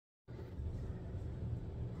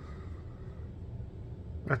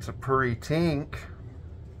That's a purry tink.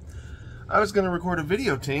 I was going to record a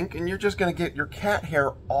video, Tink, and you're just going to get your cat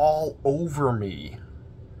hair all over me.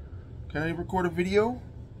 Can I record a video?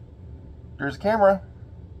 There's a camera.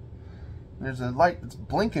 There's a light that's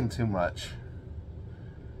blinking too much.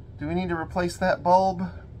 Do we need to replace that bulb?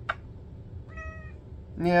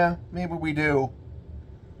 Yeah, maybe we do.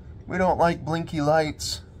 We don't like blinky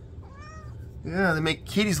lights. Yeah, they make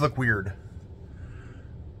kitties look weird.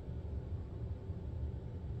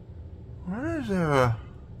 What is a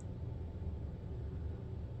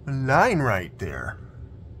line right there?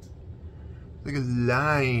 Like a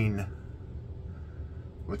line.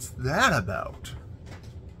 What's that about?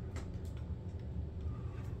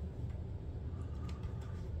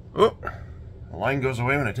 Oh, the line goes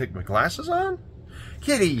away when I take my glasses on?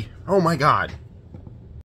 Kitty! Oh my god.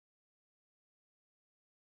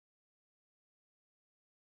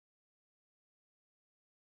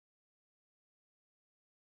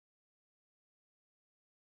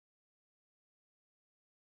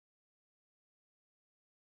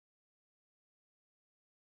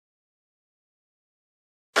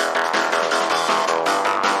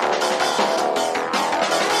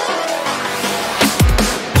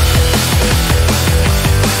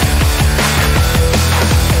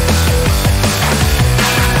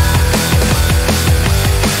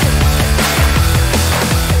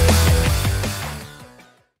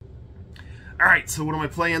 Alright, so what am I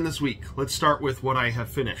playing this week? Let's start with what I have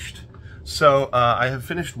finished. So, I have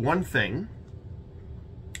finished one thing.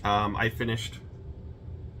 I finished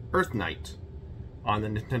Earth Knight on the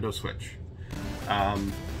Nintendo Switch.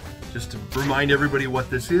 Just to remind everybody what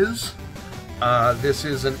this is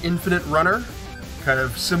an infinite runner, kind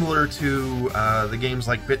of similar to the games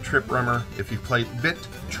like Bit Trip Runner, if you've played Bit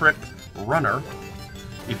Trip Runner,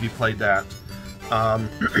 if you played that.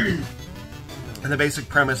 And the basic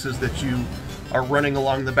premise is that you are running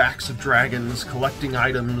along the backs of dragons, collecting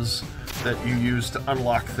items that you use to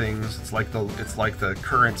unlock things. It's like the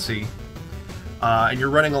currency. And you're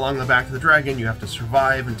running along the back of the dragon. You have to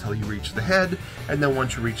survive until you reach the head, and then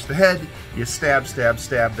once you reach the head, you stab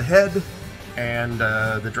the head, and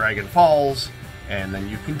the dragon falls, and then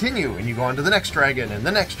you continue, and you go on to the next dragon, and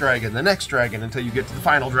the next dragon, the next dragon, until you get to the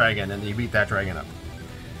final dragon, and you beat that dragon up.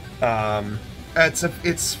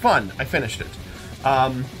 It's fun. I finished it.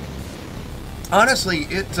 Honestly,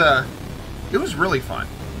 it was really fun.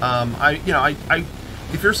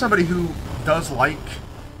 If you're somebody who does like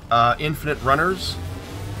infinite runners,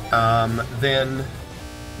 then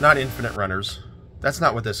not infinite runners. That's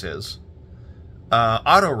not what this is.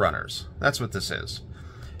 Auto runners. That's what this is.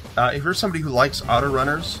 If you're somebody who likes auto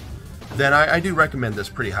runners, then I do recommend this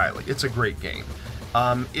pretty highly. It's a great game.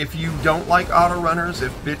 If you don't like auto runners,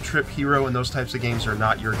 if Bit Trip Hero and those types of games are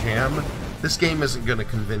not your jam, this game isn't going to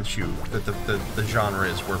convince you that the genre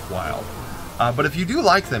is worthwhile. But if you do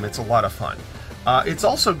like them, it's a lot of fun. It's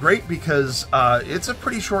also great because it's a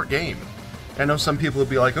pretty short game. I know some people would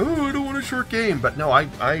be like, oh, I don't want a short game, but no,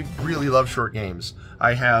 I really love short games.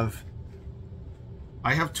 I have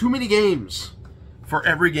too many games for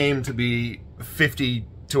every game to be 50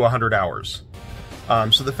 to 100 hours.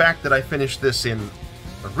 So the fact that I finished this in,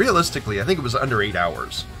 realistically, I think it was under 8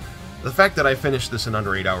 hours. The fact that I finished this in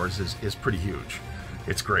under 8 hours is pretty huge.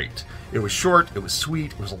 It's great. It was short, it was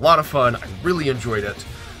sweet, it was a lot of fun, I really enjoyed it.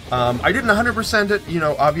 I didn't 100% it, you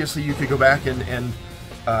know, obviously you could go back and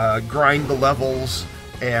grind the levels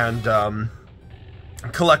and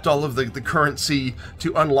collect all of the currency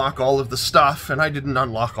to unlock all of the stuff, and I didn't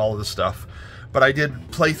unlock all of the stuff. But I did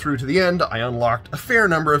play through to the end, I unlocked a fair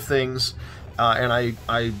number of things, and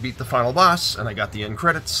I beat the final boss, and I got the end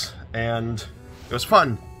credits, and it was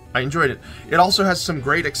fun. I enjoyed it. It also has some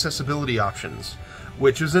great accessibility options,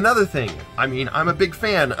 which is another thing. I mean, I'm a big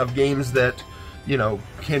fan of games that, you know,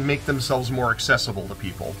 can make themselves more accessible to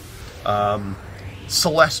people.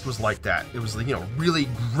 Celeste was like that. It was, you know, really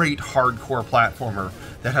great hardcore platformer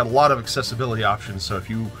that had a lot of accessibility options, so if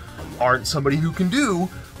you aren't somebody who can do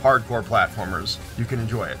hardcore platformers, you can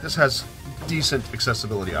enjoy it. This has decent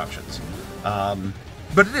accessibility options.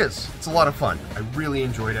 But it's a lot of fun. I really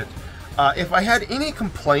enjoyed it. If I had any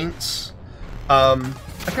complaints, I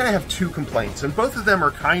kind of have two complaints, and both of them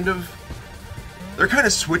are they're kind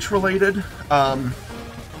of Switch related.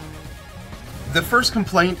 The first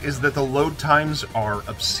complaint is that the load times are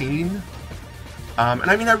obscene. And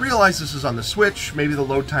I mean, I realize this is on the Switch. Maybe the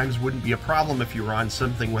load times wouldn't be a problem if you were on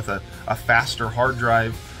something with a faster hard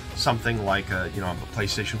drive, something like a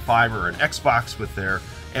PlayStation 5 or an Xbox with their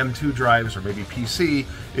M2 drives, or maybe PC.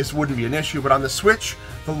 This wouldn't be an issue, but on the Switch,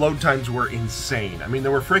 the load times were insane. I mean,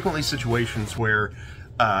 there were frequently situations where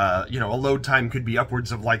You know, a load time could be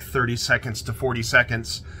upwards of like 30 seconds to 40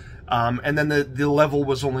 seconds. And then the level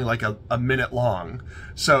was only like a minute long.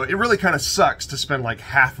 So it really kind of sucks to spend like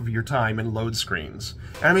half of your time in load screens.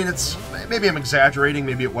 And I mean, maybe I'm exaggerating,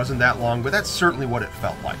 maybe it wasn't that long, but that's certainly what it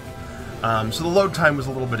felt like. So the load time was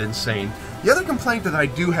a little bit insane. The other complaint that I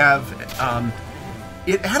do have,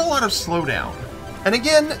 it had a lot of slowdown. And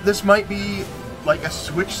again, this might be like a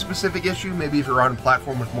Switch-specific issue. Maybe if you're on a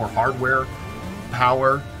platform with more hardware,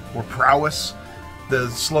 power, or prowess, the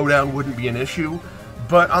slowdown wouldn't be an issue.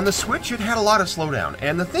 But on the Switch, it had a lot of slowdown.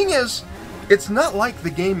 And the thing is, it's not like the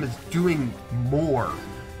game is doing more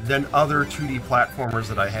than other 2D platformers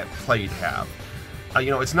that I have played have. You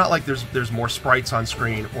know, it's not like there's more sprites on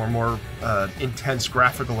screen or more intense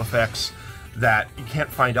graphical effects that you can't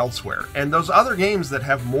find elsewhere. And those other games that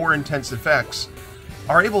have more intense effects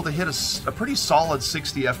are able to hit a pretty solid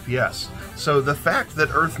 60 FPS. So the fact that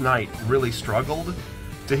Earth Knight really struggled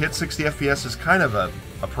to hit 60 FPS is kind of a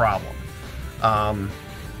problem.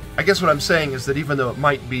 I guess what I'm saying is that even though it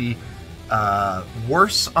might be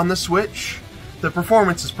worse on the Switch, the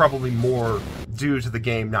performance is probably more due to the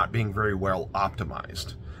game not being very well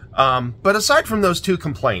optimized. But aside from those two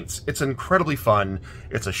complaints, it's incredibly fun.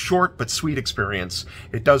 It's a short but sweet experience.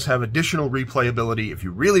 It does have additional replayability if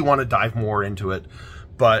you really want to dive more into it.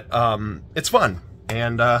 But it's fun,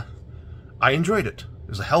 and I enjoyed it. It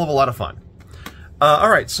was a hell of a lot of fun.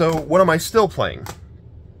 Alright, so what am I still playing?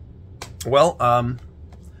 Well,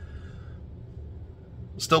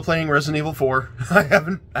 still playing Resident Evil 4. I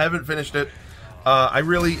haven't finished it. I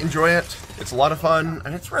really enjoy it. It's a lot of fun,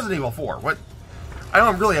 and it's Resident Evil 4. What? I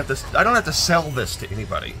don't have to sell this to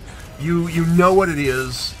anybody. You know what it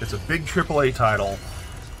is. It's a big AAA title.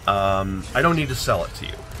 I don't need to sell it to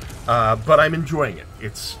you. But I'm enjoying it.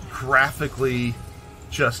 It's graphically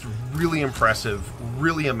just really impressive,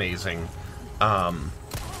 really amazing.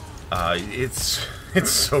 It's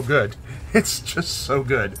so good. It's just so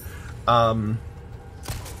good.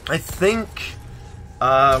 I think,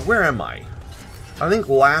 where am I? I think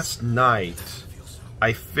last night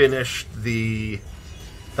I finished the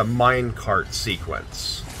minecart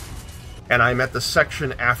sequence. And I'm at the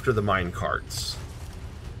section after the minecarts.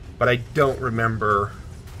 But I don't remember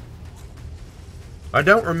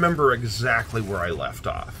exactly where I left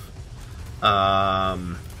off.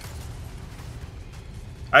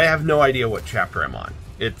 I have no idea what chapter I'm on.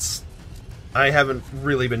 I haven't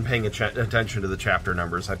really been paying attention to the chapter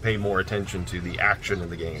numbers. I pay more attention to the action in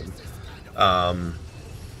the game.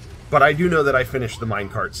 But I do know that I finished the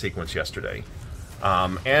minecart sequence yesterday.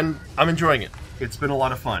 And I'm enjoying it. It's been a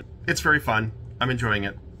lot of fun. It's very fun. I'm enjoying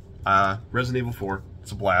it. Resident Evil 4.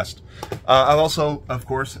 It's a blast. I've also, of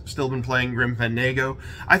course, still been playing Grim Fandango.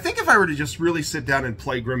 I think if I were to just really sit down and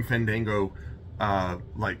play Grim Fandango,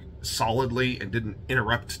 like, solidly and didn't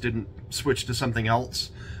switch to something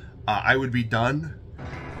else, I would be done.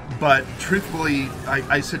 But truthfully,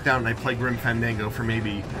 I sit down and I play Grim Fandango for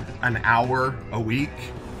maybe an hour a week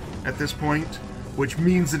at this point, which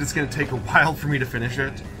means that it's going to take a while for me to finish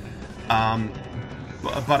it.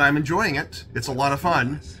 But I'm enjoying it. It's a lot of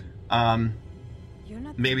fun.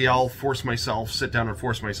 Maybe I'll sit down and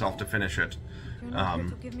force myself to finish it.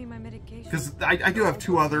 Because I do have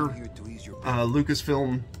two other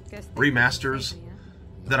Lucasfilm remasters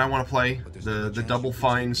that I want to play. The Double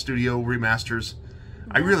Fine Studio remasters.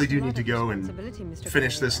 I really do need to go and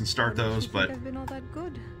finish this and start those, but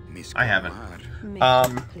I haven't.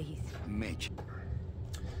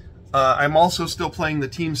 I'm also still playing the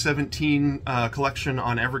Team 17 collection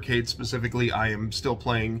on Evercade specifically. I am still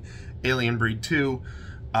playing Alien Breed 2.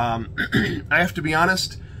 I have to be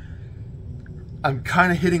honest, I'm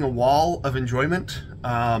kind of hitting a wall of enjoyment.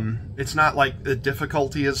 It's not like the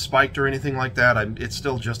difficulty is spiked or anything like that. It's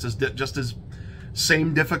still just as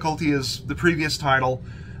same difficulty as the previous title.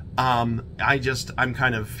 I'm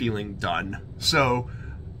kind of feeling done. So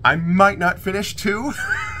I might not finish 2,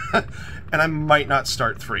 and I might not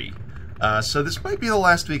start 3. So this might be the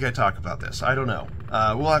last week I talk about this. I don't know.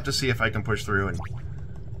 We'll have to see if I can push through and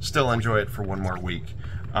still enjoy it for one more week.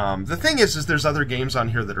 The thing is there's other games on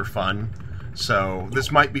here that are fun. So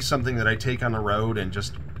this might be something that I take on the road and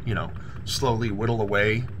just, you know, slowly whittle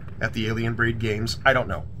away at the Alien Breed games. I don't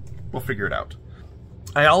know. We'll figure it out.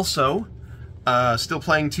 I also, still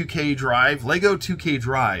playing 2K Drive. Lego 2K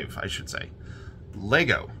Drive, I should say.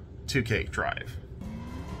 Lego 2K Drive.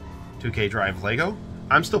 2K Drive Lego?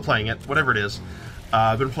 I'm still playing it, whatever it is.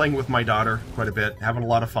 I've been playing with my daughter quite a bit, having a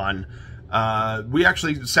lot of fun. We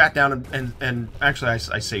actually sat down and actually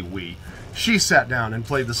I say we. She sat down and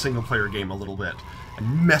played the single-player game a little bit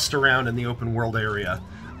and messed around in the open world area.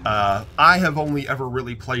 I have only ever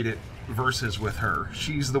really played it versus with her.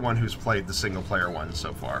 She's the one who's played the single-player one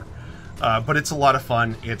so far. But it's a lot of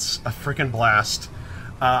fun. It's a freaking blast.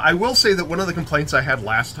 I will say that one of the complaints I had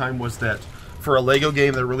last time was that for a Lego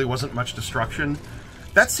game there really wasn't much destruction.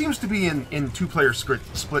 That seems to be in two-player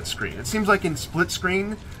split screen. It seems like in split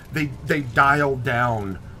screen they dialed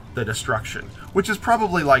down the destruction, which is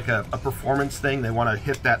probably like a performance thing. They want to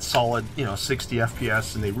hit that solid, 60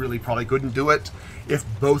 FPS, and they really probably couldn't do it if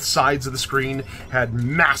both sides of the screen had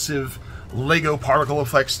massive Lego particle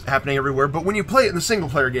effects happening everywhere. But when you play it in the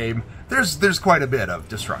single-player game, there's quite a bit of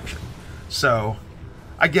destruction. So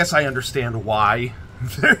I guess I understand why.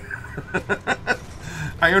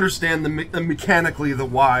 I understand mechanically the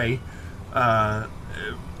why,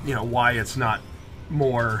 why it's not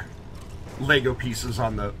more Lego pieces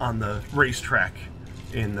on the racetrack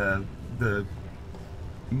in the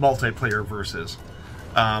multiplayer versus.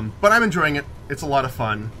 But I'm enjoying it. It's a lot of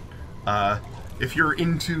fun. If you're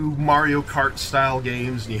into Mario Kart style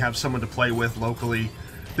games and you have someone to play with locally,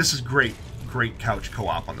 this is great couch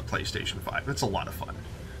co-op on the PlayStation 5. It's a lot of fun.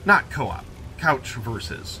 Not co-op, couch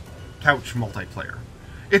versus, couch multiplayer.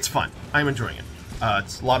 It's fun. I'm enjoying it.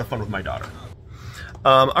 It's a lot of fun with my daughter.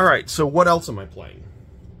 Alright, so what else am I playing?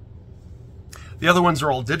 The other ones are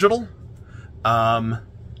all digital.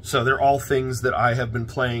 So they're all things that I have been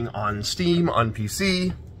playing on Steam, on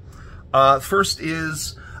PC. First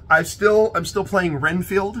is, I'm still playing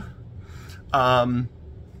Renfield.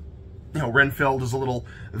 Renfield is a little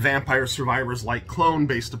Vampire Survivors-like clone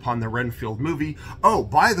based upon the Renfield movie. Oh,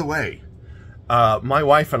 by the way, my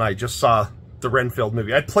wife and I just saw the Renfield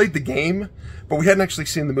movie. I'd played the game, but we hadn't actually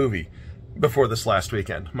seen the movie before this last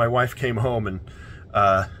weekend. My wife came home and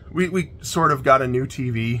we sort of got a new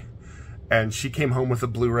TV, and she came home with a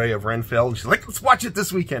Blu-ray of Renfield, and she's like, let's watch it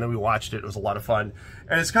this weekend, and we watched it. It was a lot of fun.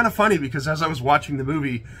 And it's kind of funny because as I was watching the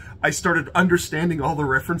movie, I started understanding all the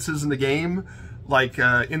references in the game. Like,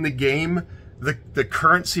 in the game, the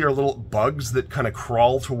currency are little bugs that kind of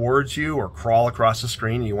crawl towards you or crawl across the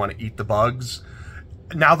screen, and you want to eat the bugs.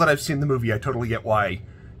 Now that I've seen the movie, I totally get why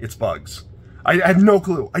it's bugs. I had no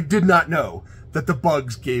clue. I did not know that the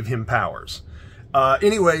bugs gave him powers.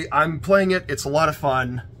 Anyway, I'm playing it. It's a lot of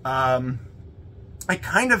fun. I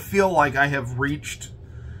kind of feel like I have reached,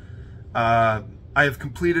 I have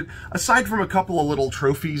completed, aside from a couple of little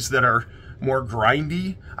trophies that are more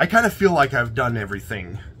grindy, I kind of feel like I've done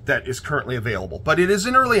everything that is currently available. But it is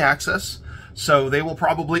in early access, so they will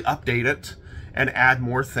probably update it and add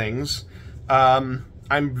more things. I'm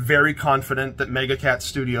very confident that MegaCat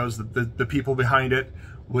Studios, the people behind it,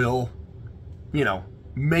 will,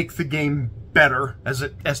 make the game better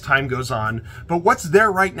as time goes on. But what's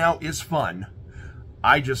there right now is fun.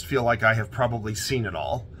 I just feel like I have probably seen it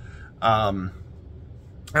all. And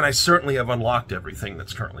I certainly have unlocked everything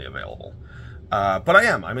that's currently available. But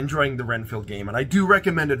I'm enjoying the Renfield game, and I do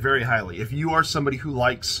recommend it very highly. If you are somebody who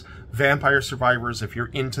likes Vampire Survivors, if you're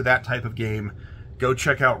into that type of game, go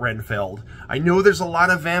check out Renfield. I know there's a lot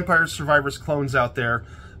of Vampire Survivors clones out there,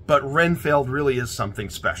 but Renfield really is something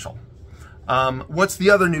special. What's the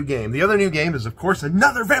other new game? The other new game is, of course,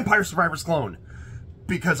 another Vampire Survivors clone,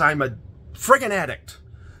 because I'm a friggin' addict.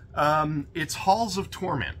 It's Halls of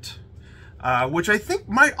Torment, which I think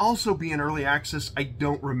might also be in early access. I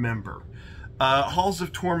don't remember. Halls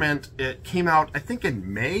of Torment, it came out, I think,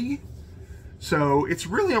 in May, so it's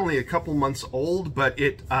really only a couple months old, but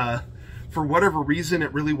it, for whatever reason,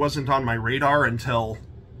 it really wasn't on my radar until,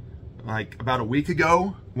 like, about a week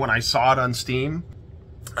ago, when I saw it on Steam.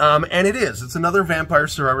 And it is. It's another Vampire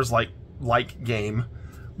Survivors-like game,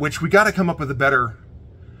 which we gotta come up with a better,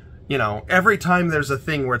 every time there's a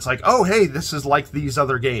thing where it's like, oh, hey, this is like these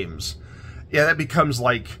other games. Yeah, that becomes,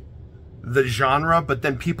 like, the genre, but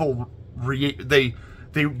then people they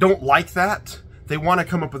don't like that. They want to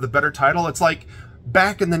come up with a better title. It's like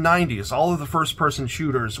back in the 90s, all of the first-person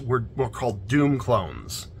shooters were called Doom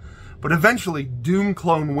clones. But eventually, Doom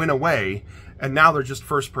clone went away, and now they're just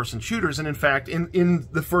first-person shooters. And in fact, in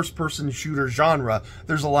the first-person shooter genre,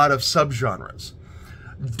 there's a lot of subgenres.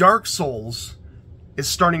 Dark Souls is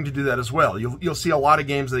starting to do that as well. You'll see a lot of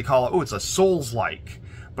games they call it, oh, it's a Souls-like.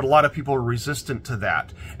 But a lot of people are resistant to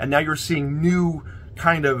that. And now you're seeing new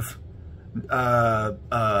kind of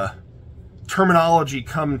terminology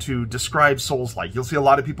come to describe Souls-like. You'll see a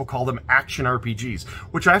lot of people call them action RPGs,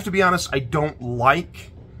 which I have to be honest, I don't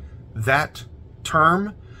like that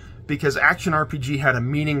term, because action RPG had a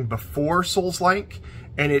meaning before Souls-like,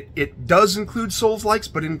 and it does include Souls-likes,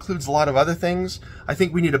 but it includes a lot of other things. I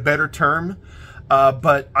think we need a better term,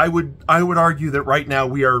 but I would argue that right now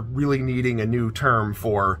we are really needing a new term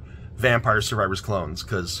for Vampire Survivors clones,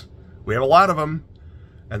 because we have a lot of them,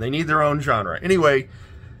 and they need their own genre. Anyway,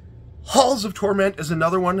 Halls of Torment is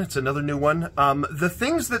another one. It's another new one. The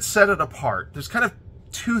things that set it apart, there's kind of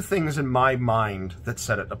two things in my mind that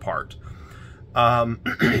set it apart.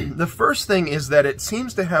 The first thing is that it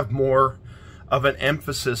seems to have more of an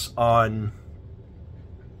emphasis on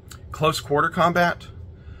close quarter combat.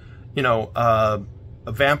 You know,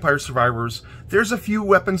 Vampire Survivors, there's a few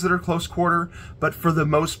weapons that are close quarter, but for the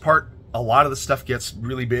most part, a lot of the stuff gets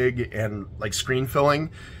really big and like screen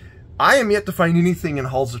filling. I am yet to find anything in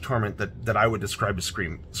Halls of Torment that I would describe as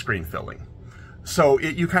screen filling. So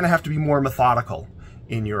you kind of have to be more methodical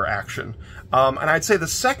in your action. And I'd say the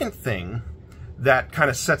second thing that kind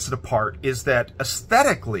of sets it apart is that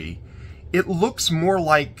aesthetically, it looks more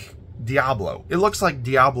like Diablo. It looks like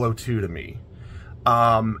Diablo 2 to me.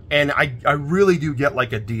 And I really do get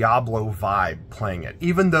like a Diablo vibe playing it,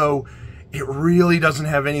 even though it really doesn't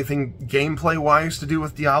have anything gameplay-wise to do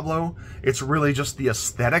with Diablo. It's really just the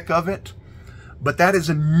aesthetic of it. But that is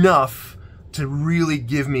enough to really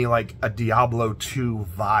give me like a Diablo 2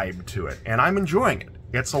 vibe to it. And I'm enjoying it.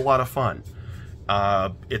 It's a lot of fun.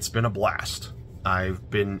 It's been a blast. I've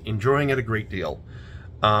been enjoying it a great deal.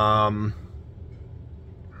 I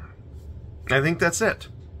think that's it.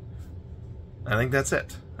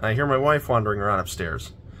 I hear my wife wandering around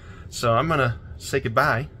upstairs. So I'm gonna say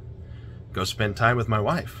goodbye. Go spend time with my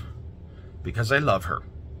wife, because I love her.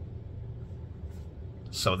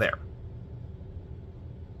 So there.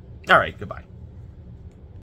 All right, goodbye.